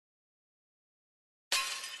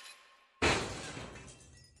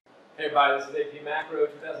Hey everybody, this is AP Macro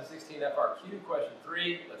 2016 FRQ, question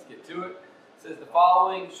 3. Let's get to it. It says the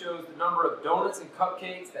following shows the number of donuts and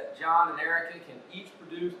cupcakes that John and Erica can each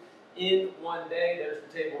produce in one day. There's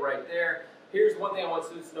the table right there. Here's one thing I want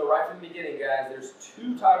students to know right from the beginning, guys. There's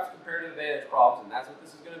two types of comparative advantage problems, and that's what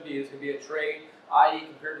this is going to be. It's going to be a trade, i.e.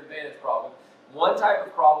 comparative advantage problem. One type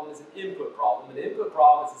of problem is an input problem. An input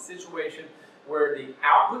problem is a situation where the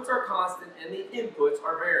outputs are constant and the inputs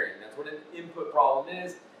are varying. That's what an input problem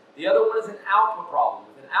is. The other one is an output problem.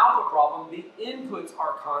 With an output problem, the inputs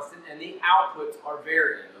are constant and the outputs are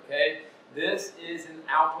varying, okay? This is an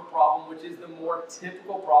output problem, which is the more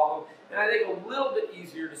typical problem, and I think a little bit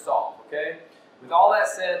easier to solve, okay? With all that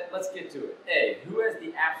said, let's get to it. A, who has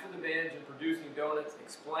the absolute advantage in producing donuts?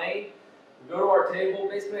 Explain. We go to our table,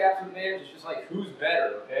 basically absolute advantage is just like who's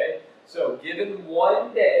better, okay? So given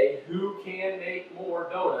one day, who can make more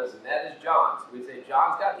donuts? And that is John. So we'd say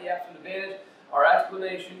John's got the absolute advantage. Our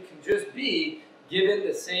explanation can just be, given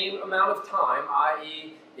the same amount of time,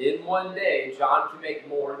 i.e. in one day, John can make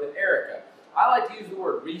more than Erica. I like to use the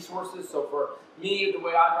word resources, so for me, the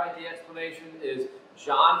way I write the explanation is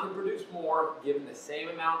John can produce more given the same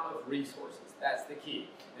amount of resources. That's the key.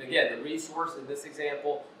 And again, the resource in this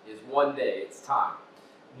example is one day, it's time.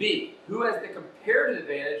 B, who has the comparative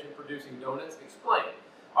advantage in producing donuts? Explain.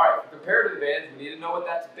 All right, for comparative advantage, we need to know what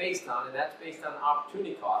that's based on, and that's based on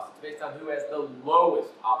opportunity cost. It's based on who has the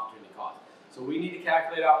lowest opportunity cost. So we need to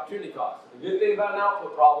calculate opportunity cost. The good thing about an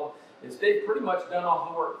output problem is they've pretty much done all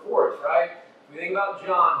the work for us, right? If we think about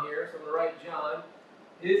John here, so I'm going to write John.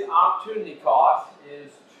 His opportunity cost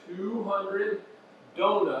is 200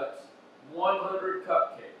 donuts, 100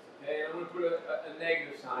 cupcakes. Okay, and I'm going to put a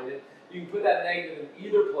negative sign in. You can put that negative in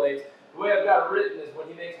either place. The way I've got it written is when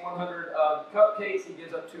he makes 100 cupcakes, he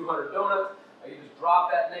gives up 200 donuts. I can just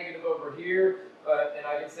drop that negative over here, and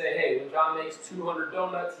I can say, hey, when John makes 200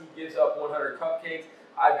 donuts, he gives up 100 cupcakes.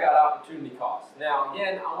 I've got opportunity costs. Now,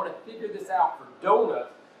 again, I want to figure this out for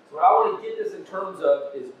donuts. So what I want to get this in terms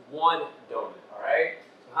of is one donut, all right?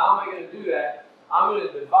 So how am I going to do that? I'm going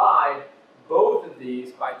to divide both of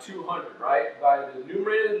these by 200, right? By the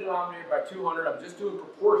numerator and the denominator by 200. I'm just doing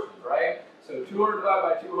proportions, right? So 200 divided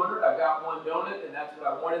by 200, I've got one donut, and that's what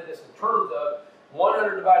I wanted this in terms of.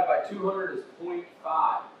 100 divided by 200 is 0.5.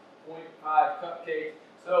 0.5 cupcakes.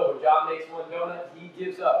 So when John makes one donut, he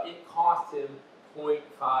gives up. It costs him 0.5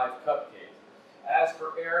 cupcakes. As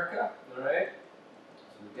for Erica, all right?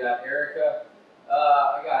 So we've got Erica.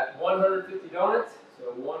 I got 150 donuts.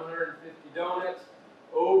 So 150 donuts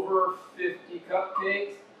over 50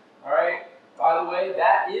 cupcakes. All right? By the way,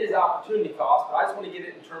 that is opportunity cost, but I just want to get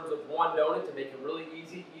it in terms of one donut to make it really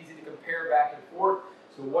easy to compare back and forth.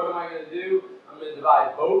 So what am I going to do? I'm going to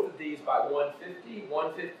divide both of these by 150.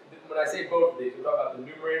 When I say both of these, we're talking about the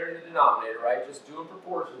numerator and the denominator, right? Just doing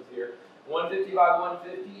proportions here. 150 by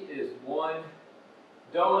 150 is one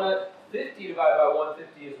donut. 50 divided by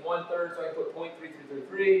 150 is 1/3, so I can put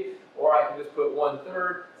 0.3333, or I can just put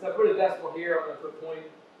 1/3. So I put a decimal here, I'm going to put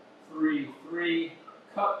 0.33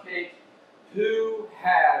 cupcakes. Who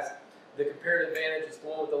has the comparative advantage? It's the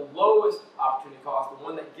one with the lowest opportunity cost, the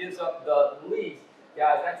one that gives up the least.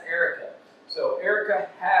 Guys, that's Erica. So Erica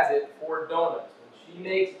has it for donuts. When she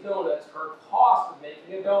makes donuts, her cost of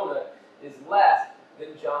making a donut is less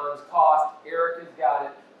than John's cost. Erica's got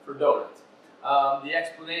it for donuts. The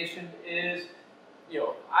explanation is,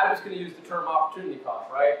 I'm just going to use the term opportunity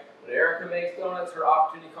cost, right? When Erica makes donuts, her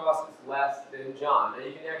opportunity cost is less than John. Now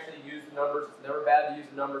you can actually use the numbers. It's never bad to use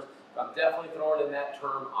the numbers. But I'm definitely throwing in that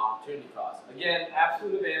term opportunity cost. Again,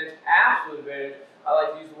 absolute advantage, I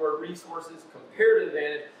like to use the word resources. Comparative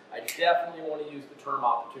advantage, I definitely want to use the term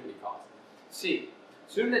opportunity cost. C,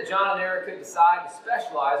 assume that John and Erica decide to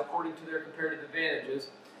specialize according to their comparative advantages,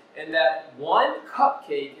 and that one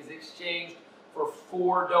cupcake is exchanged for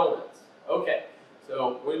 4 donuts. Okay,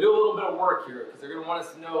 so we're going to do a little bit of work here because they're going to want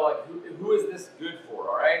us to know, like, who is this good for,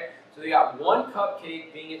 all right? So they got one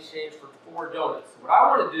cupcake being exchanged for 4 donuts. So what I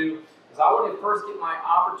want to do is I want to first get my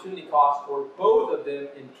opportunity cost for both of them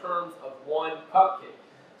in terms of one cupcake.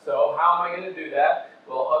 So how am I going to do that?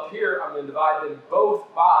 Well, up here, I'm going to divide them both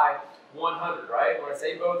by 100, right? When I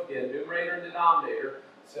say both again, numerator and denominator.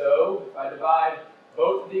 So if I divide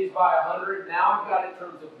both of these by 100, now I've got it in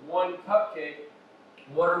terms of one cupcake.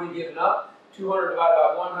 What are we giving up? 200 divided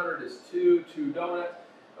by 100 is 2 donuts.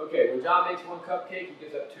 Okay, when John makes one cupcake, he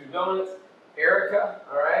gives up 2 donuts. Erica,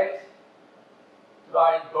 all right,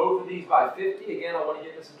 dividing both of these by 50. Again, I want to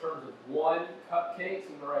get this in terms of one cupcake.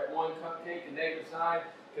 So I'm going to write one cupcake, a negative sign,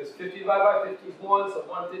 because 50 divided by 50 is 1, so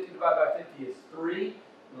 150 divided by 50 is 3.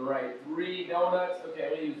 I'm going to write 3 donuts. Okay, I'm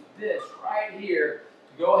going to use this right here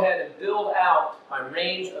to go ahead and build out my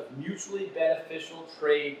range of mutually beneficial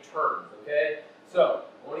trade terms, okay? So,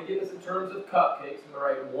 I want to get this in terms of cupcakes. I'm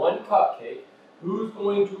going to write one cupcake. Who's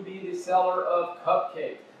going to be the seller of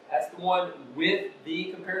cupcakes? That's the one with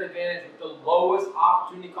the comparative advantage, with the lowest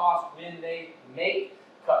opportunity cost when they make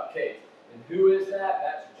cupcakes. And who is that?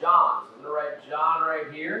 That's John. So I'm going to write John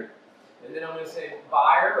right here. And then I'm going to say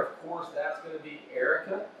buyer. Of course, that's going to be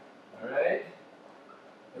Erica. All right?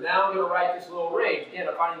 And now I'm going to write this little range. Again,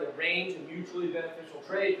 I'm finding the range of mutually beneficial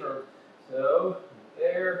trade terms. So,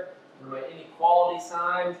 there, I'm going to write inequality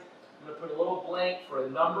signs. I'm going to put a little blank for a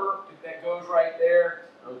number that goes right there.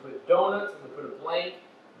 I'm going to put donuts. I'm going to put a blank.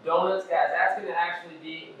 Donuts, guys, that's going to actually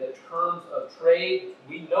be the terms of trade.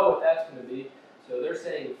 We know what that's going to be. So they're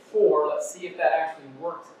saying 4. Let's see if that actually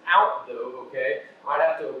works out, though, okay? Might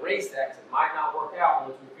have to erase that because it might not work out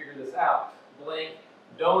once we figure this out. Blank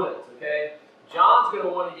donuts, okay? John's going to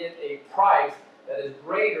want to get a price that is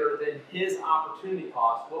greater than his opportunity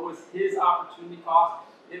cost. What was his opportunity cost?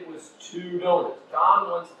 It was 2 donuts. John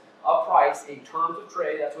wants a price, a terms of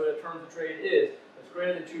trade, that's what a terms of trade is, that's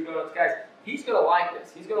greater than 2 donuts. Guys, he's going to like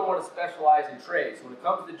this. He's going to want to specialize in trade. So when it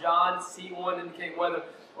comes to John, C1 indicate whether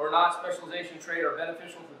or not specialization trade are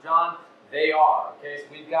beneficial for John. They are. Okay, so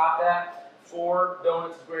we've got that. 4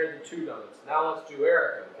 donuts is greater than 2 donuts. Now let's do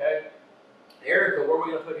Erica, okay? Erica, what are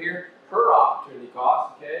we going to put here? Her opportunity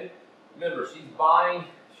cost, okay? Remember, she's buying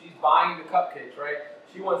the cupcakes, right?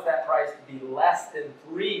 She wants that price to be less than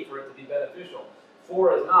 3 for it to be beneficial.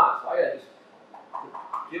 4 is not, so I gotta just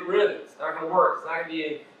get rid of it. It's not gonna work. It's not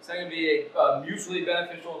gonna be a mutually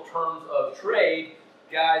beneficial terms of trade.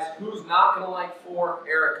 Guys, who's not gonna like 4?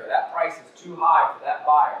 Erica. That price is too high for that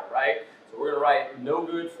buyer, right? So we're gonna write no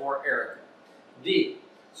good for Erica. D.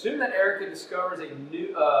 Assume that Erica discovers a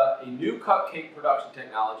new cupcake production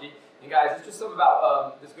technology. And guys, it's just something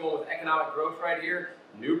about just going with economic growth right here.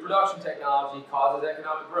 New production technology causes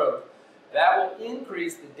economic growth. That will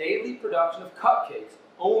increase the daily production of cupcakes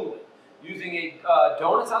only. Using a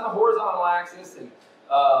donuts on the horizontal axis and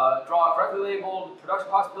draw a correctly labeled production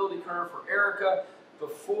possibility curve for Erica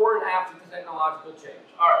before and after the technological change.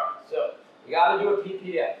 All right, so we got to do a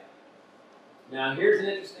PPF. Now, here's an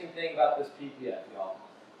interesting thing about this PPF, y'all.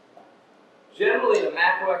 Generally, in a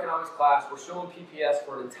macroeconomics class, we're showing PPS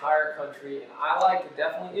for an entire country, and I like to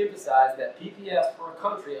definitely emphasize that PPS for a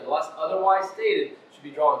country, unless otherwise stated, should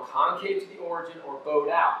be drawn concave to the origin or bowed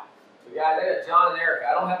out. So guys, I got John and Erica.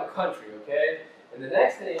 I don't have a country, okay? And the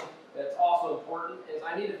next thing that's also important is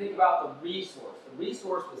I need to think about the resource. The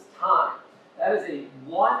resource was time. That is a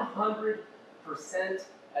 100%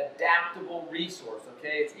 adaptable resource,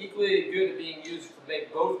 okay? It's equally good at being used to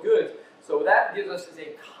make both goods. So what that gives us is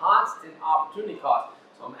a constant opportunity cost.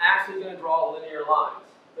 So I'm actually going to draw linear lines.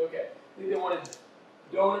 Okay, I think they wanted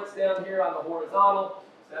donuts down here on the horizontal.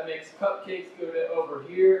 So that makes cupcakes go to over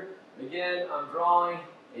here. And again, I'm drawing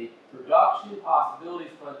a production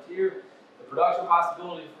possibilities frontier. The production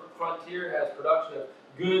possibilities frontier has production of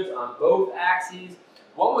goods on both axes.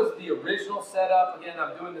 What was the original setup? Again,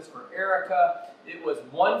 I'm doing this for Erica. It was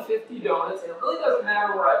 150 donuts, and it really doesn't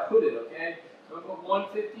matter where I put it, okay? So we put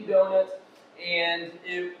 150 donuts, and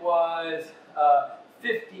it was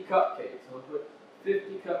 50 cupcakes. So we'll put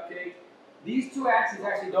 50 cupcakes. These two axes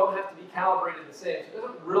actually don't have to be calibrated the same, so it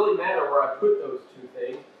doesn't really matter where I put those two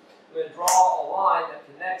things. I'm going to draw a line that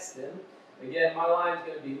connects them. Again, my line is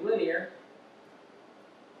going to be linear.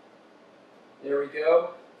 There we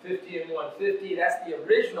go. 50 and 150. That's the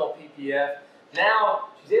original PPF. Now,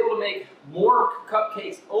 she's able to make more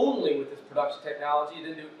cupcakes only with this production technology.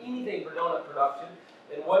 Didn't do anything for donut production.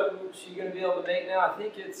 And what is she going to be able to make now? I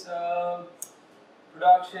think it's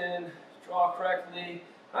production, draw correctly.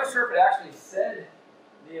 I'm not sure if it actually said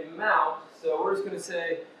the amount, so we're just going to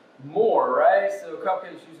say more, right? So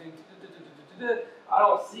cupcakes using, I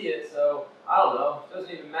don't see it, so I don't know. It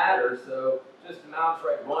doesn't even matter, so just amounts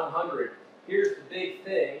right 100. Here's the big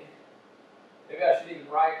thing. Maybe I should even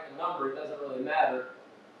write a number, it doesn't really matter.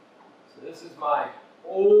 So this is my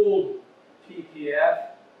old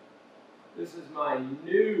PPF. This is my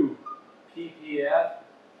new PPF.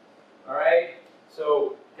 All right?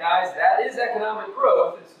 So guys, that is economic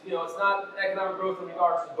growth. It's, it's not economic growth in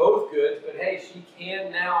regards to both goods, but hey, she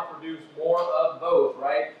can now produce more of both,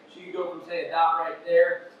 right? She can go from, say, a dot right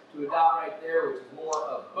there to a dot right there, which is more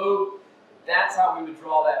of both. That's how we would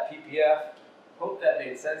draw that PPF. Hope that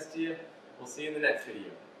made sense to you. We'll see you in the next video.